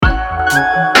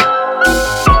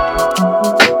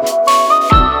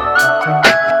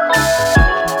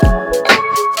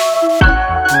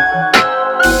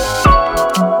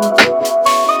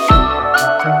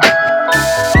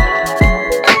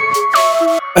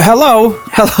Hello.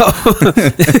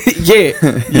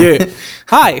 yeah.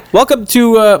 Hi, welcome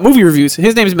to Movie Reviews.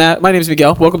 His name is Matt. My name is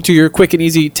Miguel. Welcome to your quick and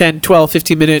easy 10, 12,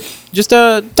 15 minute, just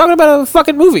talking about a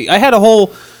fucking movie. I had a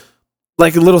whole,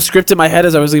 like, a little script in my head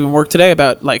as I was leaving work today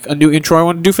about, like, a new intro I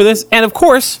wanted to do for this. And, of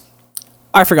course,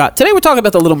 I forgot. Today we're talking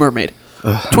about The Little Mermaid,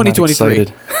 2023.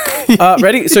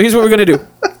 Ready? So here's what we're going to do.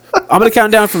 I'm going to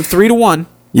count down from 3 to 1.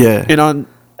 Yeah. And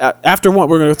after 1,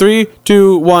 we're going to go 3,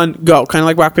 2, 1, go. Kind of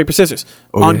like rock, paper, scissors.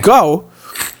 Okay. On go,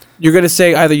 you're going to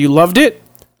say either you loved it,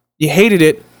 you hated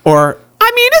it, or,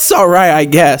 I mean, it's all right, I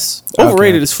guess.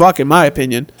 Overrated as fuck, in my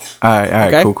opinion. All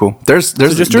right, okay? Cool. There's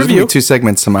just a review. 2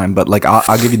 segments to mine, but, like,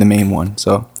 I'll give you the main one,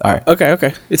 so, all right.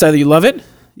 Okay. It's either you love it,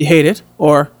 you hate it,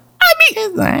 or, I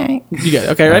mean, you get it.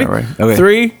 Okay, ready? Right. Okay.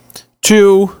 3,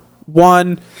 2,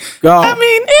 1, go. I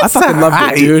mean, it's I fucking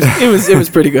loved it, dude. It was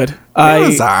pretty good. It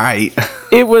was all right.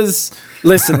 It was.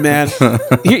 Listen, man.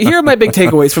 Here are my big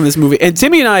takeaways from this movie. And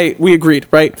Timmy and I, we agreed,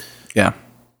 right? Yeah.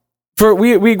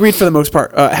 We agreed for the most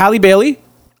part. Halle Bailey,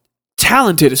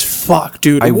 talented as fuck,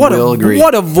 dude. What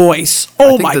a voice!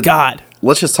 Oh my god.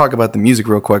 Let's just talk about the music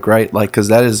real quick, right? Like, because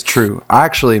that is true. I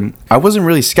wasn't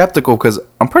really skeptical because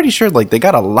I'm pretty sure, like, they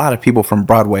got a lot of people from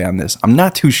Broadway on this. I'm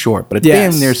not too sure, but it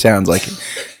damn near sounds like it.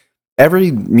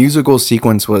 Every musical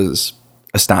sequence was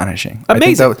amazing. I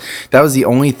think that was the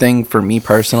only thing for me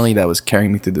personally that was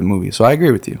carrying me through the movie. So I agree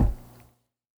with you.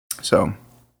 So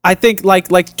I think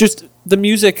like just the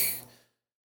music,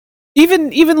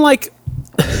 even like.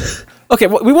 Okay,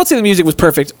 we won't say the music was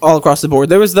perfect all across the board.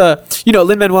 There was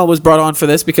Lin-Manuel was brought on for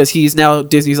this because he's now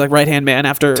Disney's like right-hand man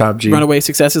after runaway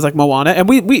successes like Moana. And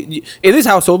we in this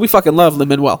household, we fucking love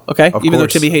Lin-Manuel, okay? Even though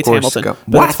Timmy hates Hamilton.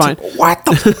 But that's fine. What?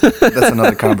 That's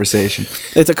another conversation.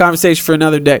 It's a conversation for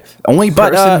another day. Only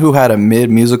person who had a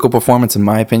mid-musical performance, in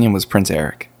my opinion, was Prince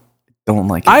Eric. Don't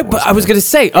like it. I was going to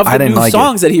say, of the new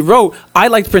songs that he wrote, I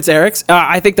liked Prince Eric's.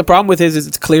 I think the problem with his is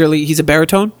it's clearly he's a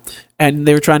baritone, and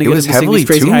they were trying to get him to sing these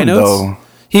crazy high notes. Though.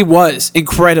 He was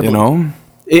incredible. You know?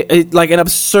 It like an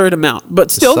absurd amount. But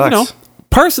still,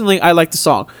 personally, I like the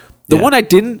song. The one I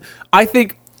didn't, I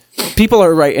think people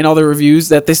are right in all the reviews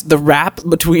that the rap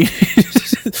between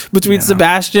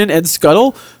Sebastian and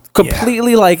Scuttle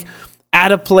completely like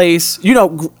out of place.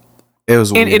 It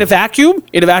was in a vacuum.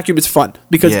 In a vacuum, it's fun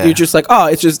because you're just like, oh,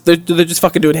 it's just they're just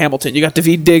fucking doing Hamilton. You got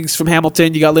Daveed Diggs from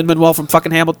Hamilton. You got Lin-Manuel from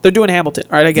fucking Hamilton. They're doing Hamilton.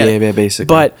 All right, I get it. Yeah, basically.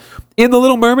 But in The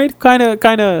Little Mermaid, kind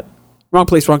of wrong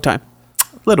place, wrong time.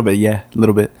 A little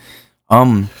bit.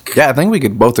 I think we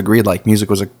could both agree like music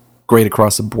was great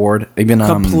across the board. Even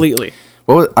completely.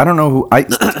 Well, I don't know who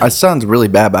I sounds really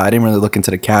bad, but I didn't really look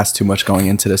into the cast too much going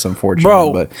into this,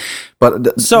 unfortunately. But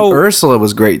Ursula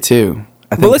was great too.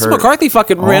 Melissa McCarthy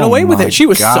fucking ran away with it. She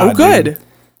was so good.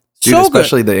 Dude,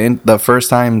 especially the first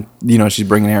time, she's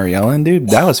bringing Ariel in, dude.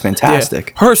 That was fantastic.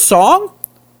 Yeah. Her song?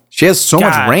 She has so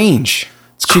much range.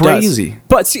 It's crazy.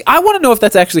 But see, I want to know if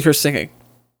that's actually her singing.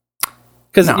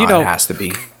 Because, it has to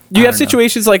be. You have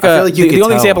situations like, the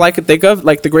only example I could think of,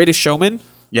 like The Greatest Showman.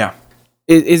 Yeah.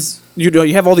 Is you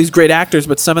have all these great actors,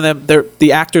 but some of them,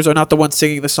 the actors are not the ones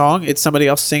singing the song. It's somebody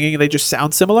else singing, and they just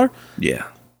sound similar. Yeah.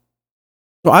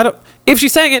 Well, if she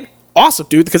sang it, awesome,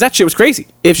 dude, because that shit was crazy.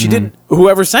 If she didn't,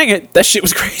 whoever sang it, that shit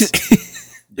was crazy.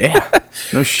 Yeah.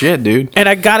 No shit, dude. And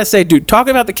I gotta say, dude, talking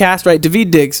about the cast, right?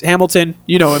 Daveed Diggs, Hamilton,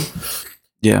 you know him.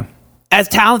 Yeah. As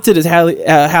talented as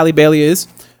Halle Bailey is,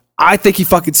 I think he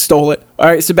fucking stole it. All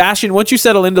right, Sebastian, once you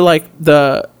settle into like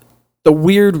the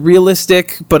weird,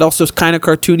 realistic, but also kind of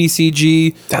cartoony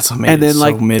CG. That's what made it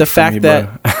so mid for me, bro.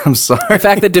 I'm sorry. The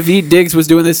fact that Daveed Diggs was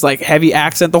doing this like heavy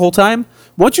accent the whole time.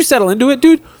 Once you settle into it,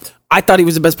 dude, I thought he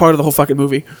was the best part of the whole fucking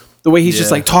movie. The way he's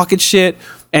just like talking shit,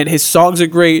 and his songs are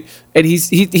great, and he's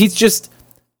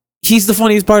the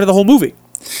funniest part of the whole movie.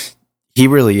 He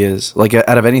really is. Like,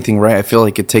 out of anything, right? I feel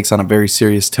like it takes on a very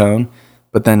serious tone,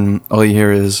 but then all you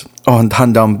hear is "Oh,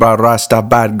 Tandam Barasta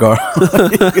bad girl"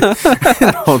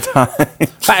 the whole time.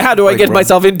 How do I get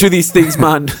myself into these things,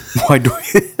 man? Why do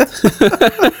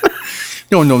I?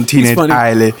 No, teenage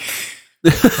Island.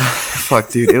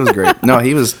 Fuck, dude, it was great. No,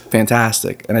 he was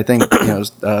fantastic, and I think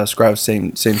Scribe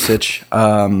same sitch.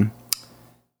 Funny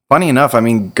enough, I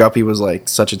mean, Guppy was like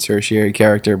such a tertiary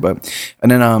character,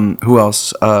 and then who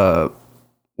else?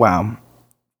 Wow,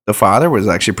 the father was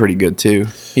actually pretty good too.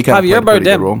 He kind of played a pretty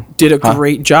good role. Did a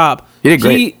great job. He did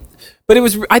great. But it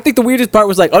was. I think the weirdest part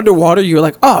was like underwater. You were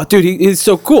like, oh, dude, he is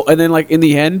so cool, and then like in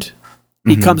the end,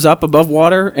 he comes up above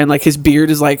water, and like his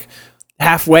beard is like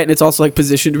half wet, and it's also like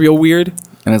positioned real weird.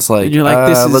 And it's like, and you're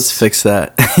like, let's fix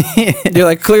that. You're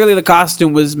like, clearly the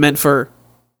costume was meant for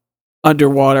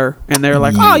underwater, and they're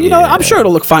like, I'm sure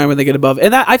it'll look fine when they get above.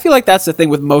 And I feel like that's the thing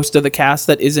with most of the cast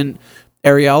that isn't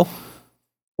Ariel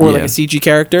or like a CG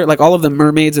character. Like all of the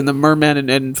mermaids and the mermen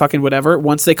and fucking whatever.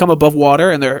 Once they come above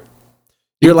water and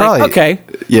you're like, probably, okay.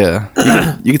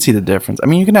 Yeah. You can see the difference. I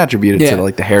mean, you can attribute it to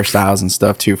like the hairstyles and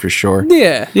stuff too, for sure.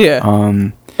 Yeah.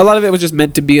 A lot of it was just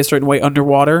meant to be a certain way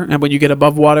underwater, and when you get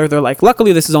above water, they're like,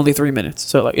 luckily this is only 3 minutes,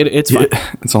 so like it's fine.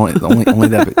 Yeah, it's only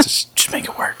that, but just make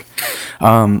it work.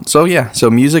 So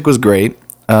music was great.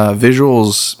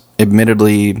 Visuals,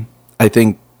 admittedly, I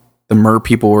think the mer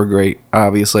people were great.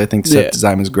 Obviously, I think set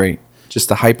design was great. Just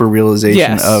the hyper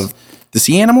realization of the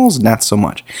sea animals, not so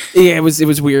much. Yeah, it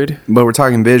was weird. But we're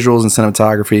talking visuals and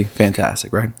cinematography,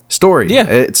 fantastic, right? Story,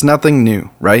 it's nothing new,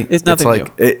 right? It's nothing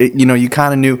new. You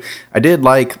kind of knew. I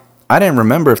didn't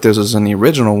remember if this was in the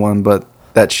original one, but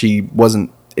that she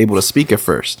wasn't able to speak at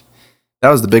first. That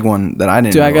was the big one that I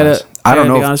didn't realize. I don't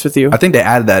know. To be honest with you, I think they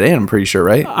added that in. I'm pretty sure,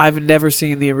 right? I've never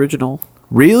seen the original.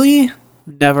 Really?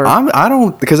 Never. I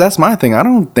don't, because that's my thing. I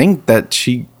don't think that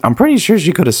I'm pretty sure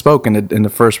she could have spoken in the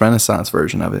first Renaissance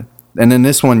version of it. And in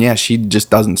this one, she just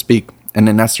doesn't speak. And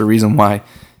then that's the reason why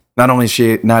not only is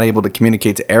she not able to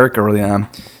communicate to Eric early on,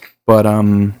 but,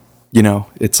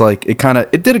 it's like,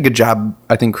 it did a good job,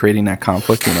 I think, creating that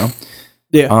conflict,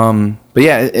 Yeah. But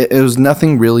yeah, it was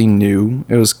nothing really new.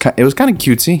 It was kind of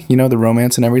cutesy, the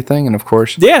romance and everything. And of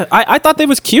course. Yeah, I thought they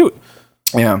was cute.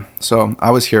 Yeah. So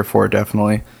I was here for it,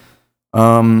 definitely.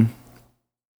 And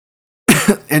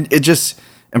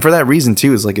and for that reason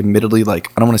too, is like admittedly,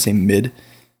 like, I don't want to say mid.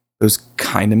 It was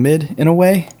kind of mid in a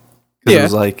way. Yeah. It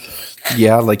was like,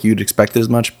 like you'd expect it as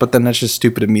much, but then that's just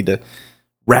stupid of me to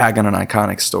rag on an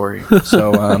iconic story.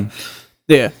 So,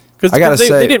 yeah, because I gotta say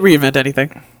they didn't reinvent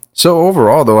anything. So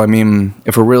overall, though, I mean,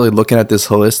 if we're really looking at this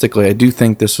holistically, I do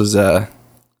think this was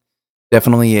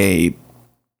definitely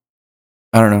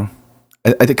I don't know. I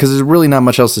think because there's really not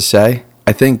much else to say.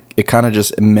 I think it kind of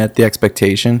just met the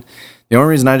expectation. The only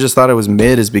reason I just thought it was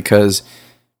mid is because,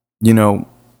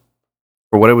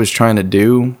 for what it was trying to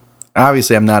do,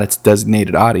 obviously I'm not its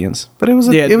designated audience, but it was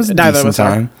a decent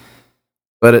time.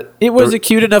 But it was a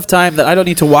cute enough time that I don't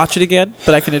need to watch it again,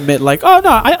 but I can admit, like, oh no,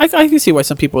 I can see why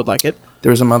some people would like it.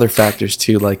 There were some other factors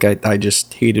too, like I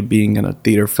just hated being in a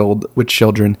theater filled with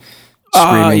children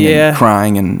screaming and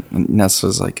crying, and Ness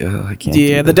was like, I can't.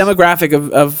 Yeah, the demographic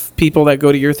of people that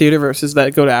go to your theater versus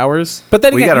that go to ours. But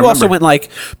then again, you also went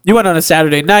on a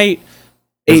Saturday night.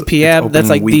 8 p.m. That's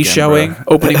like weekend, the showing,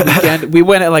 opening weekend. We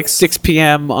went at like 6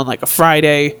 p.m. on like a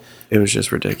Friday. It was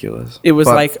just ridiculous. It was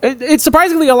it's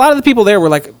surprisingly a lot of the people there were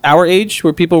like our age,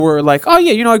 where people were like, oh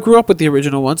yeah, I grew up with the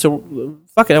original one, so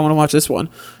fuck it, I want to watch this one.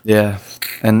 Yeah,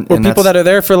 and people that are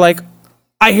there for like,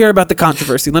 I hear about the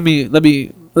controversy.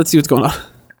 Let's see what's going on.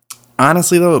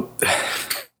 Honestly though,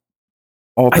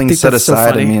 all things set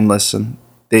aside, I mean, listen,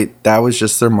 that was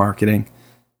just their marketing.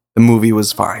 The movie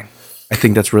was fine. I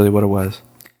think that's really what it was.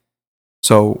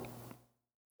 So,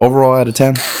 overall out of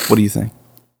 10, what do you think?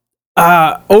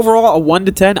 Overall, a 1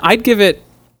 to 10, I'd give it.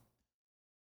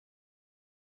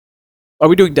 Are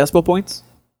we doing decimal points?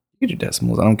 You can do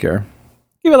decimals. I don't care.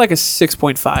 Give it like a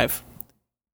 6.5.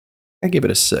 I give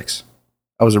it a 6.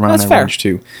 I was around that range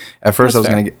too. At first, I was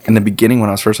going to get, in the beginning when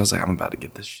I was first, I was like, I'm about to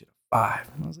give this shit a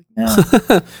 5. And I was like,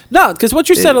 no. No, because once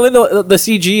you settle into the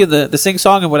CG and the sing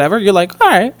song and whatever, you're like, all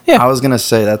right, yeah. I was going to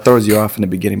say that throws you off in the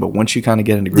beginning, but once you kind of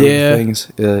get into groove of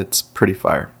things, it's pretty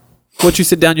fire. Once you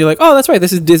sit down, you're like, oh, that's right,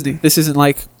 this is Disney. This isn't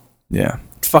like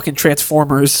fucking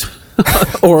Transformers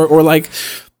or like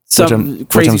some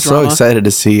crazy I'm drama. So excited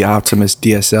to see Optimus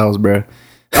DSLs, bro.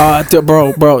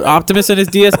 Bro, Optimus and his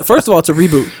DS. First of all, it's a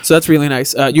reboot, so that's really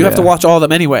nice. You have to watch all of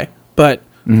them anyway, but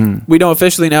we know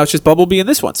officially now it's just Bumblebee in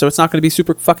this one, so it's not going to be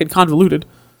super fucking convoluted.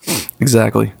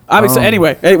 Exactly.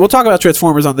 Anyway, hey, we'll talk about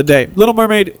Transformers on the day. Little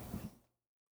Mermaid,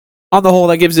 on the whole,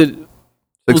 that gives it.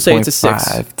 We'll say it's a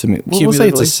 6 to me. We'll say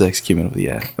it's a 6 cumulatively.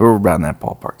 Yeah, we're around that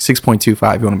ballpark.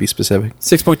 6.25. You want to be specific?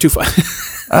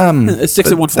 6.25. It's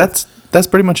 6 and 1/4. That's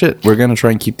pretty much it. We're gonna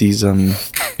try and keep these as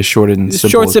short and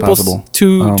simple as possible.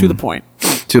 To the point.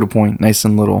 To the point. Nice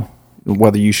and little.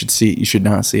 Whether you should see it, you should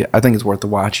not see it. I think it's worth the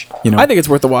watch. I think it's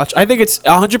worth the watch. I think it's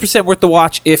 100% worth the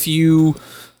watch if you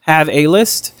have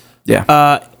A-list.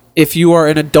 Yeah. If you are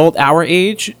an adult our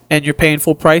age and you're paying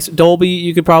full price, Dolby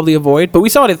you could probably avoid. But we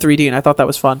saw it in 3D and I thought that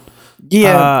was fun.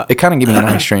 Yeah. It kind of gave me an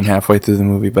eye strain halfway through the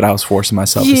movie, but I was forcing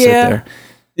myself to sit there.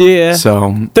 Yeah.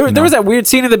 So there was that weird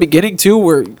scene in the beginning too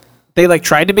where they like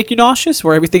tried to make you nauseous,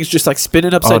 where everything's just like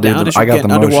spinning upside down as you're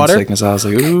getting underwater. I got the motion sickness. I was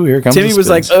like, ooh, here comes Timmy was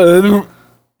like,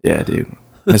 yeah, dude.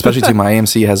 And especially too, my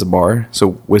AMC has a bar,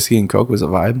 so whiskey and Coke was a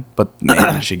vibe. But man,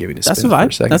 that should give you the spin for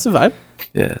a second. That's a vibe.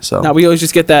 Yeah. So now we always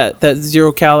just get that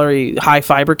 0-calorie high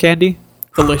fiber candy.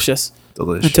 Delicious.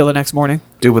 Delicious. until the next morning.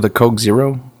 Dude, with a Coke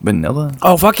Zero vanilla.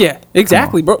 Oh fuck yeah,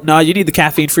 exactly, bro. No, you need the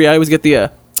caffeine free. I always get the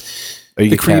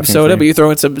cream soda, but you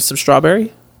throw in some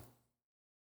strawberry.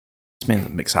 This man's a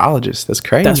mixologist. That's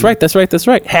crazy. That's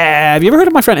right. Have you ever heard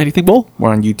of my friend Anything Bowl?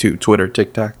 We're on YouTube, Twitter,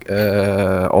 TikTok,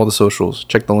 all the socials.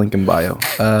 Check the link in bio.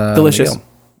 Delicious.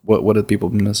 Miguel, what have people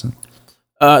been missing?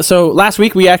 So last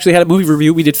week we actually had a movie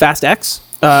review. We did Fast X.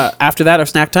 After that, our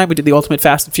snack time, we did the Ultimate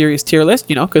Fast and Furious tier list,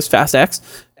 because Fast X.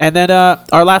 And then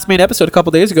our last main episode a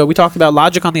couple days ago, we talked about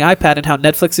Logic on the iPad and how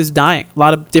Netflix is dying. A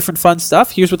lot of different fun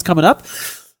stuff. Here's what's coming up.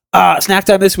 Snack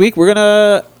time this week. We're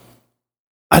gonna.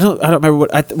 I don't remember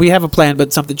what we have a plan,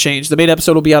 but something changed. The main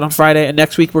episode will be out on Friday, and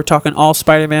next week we're talking all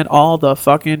Spider-Man all the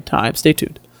fucking time. Stay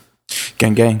tuned.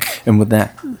 Gang, gang. And with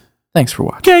that, thanks for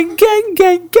watching. Gang, gang,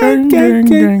 gang, gang, gang,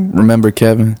 gang. Remember,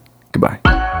 Kevin. Goodbye.